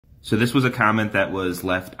So this was a comment that was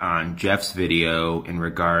left on Jeff's video in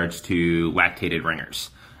regards to lactated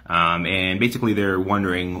ringers. And basically they're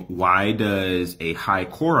wondering, why does a high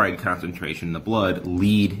chloride concentration in the blood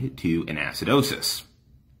lead to an acidosis?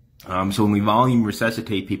 So when we volume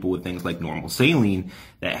resuscitate people with things like normal saline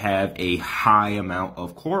that have a high amount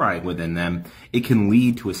of chloride within them, it can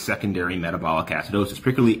lead to a secondary metabolic acidosis,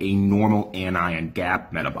 particularly a normal anion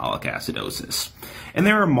gap metabolic acidosis. And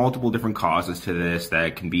there are multiple different causes to this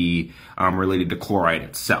that can be related to chloride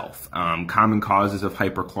itself. Common causes of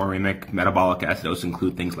hyperchloremic metabolic acidosis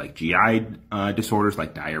include things like GI disorders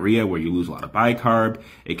like diarrhea, where you lose a lot of bicarb.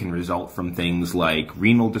 It can result from things like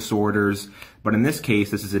renal disorders. But in this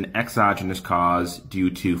case, this is an exogenous cause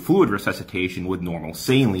due to fluid resuscitation with normal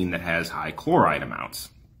saline that has high chloride amounts.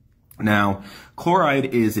 Now,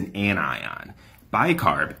 chloride is an anion.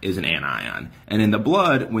 Bicarb is an anion. And in the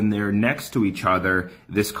blood, when they're next to each other,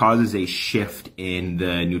 this causes a shift in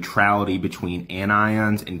the neutrality between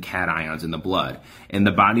anions and cations in the blood. And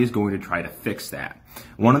the body is going to try to fix that.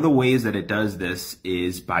 One of the ways that it does this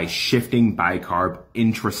is by shifting bicarb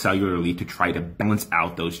intracellularly to try to balance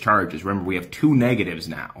out those charges. Remember, we have two negatives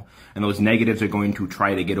now, and those negatives are going to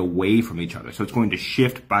try to get away from each other. So it's going to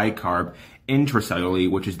shift bicarb intracellularly,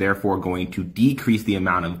 which is therefore going to decrease the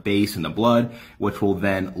amount of base in the blood, which will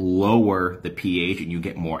then lower the pH and you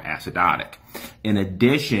get more acidotic. In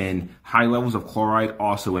addition, high levels of chloride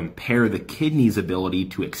also impair the kidney's ability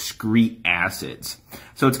to excrete acids.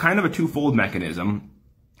 So it's kind of a twofold mechanism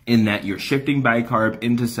in that you're shifting bicarb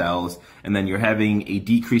into cells and then you're having a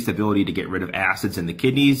decreased ability to get rid of acids in the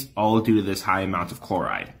kidneys, all due to this high amounts of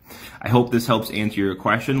chloride. I hope this helps answer your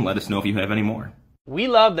question. Let us know if you have any more. We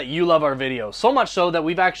love that you love our videos, so much so that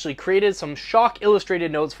we've actually created some shock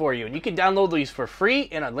illustrated notes for you, and you can download these for free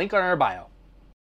in a link on our bio.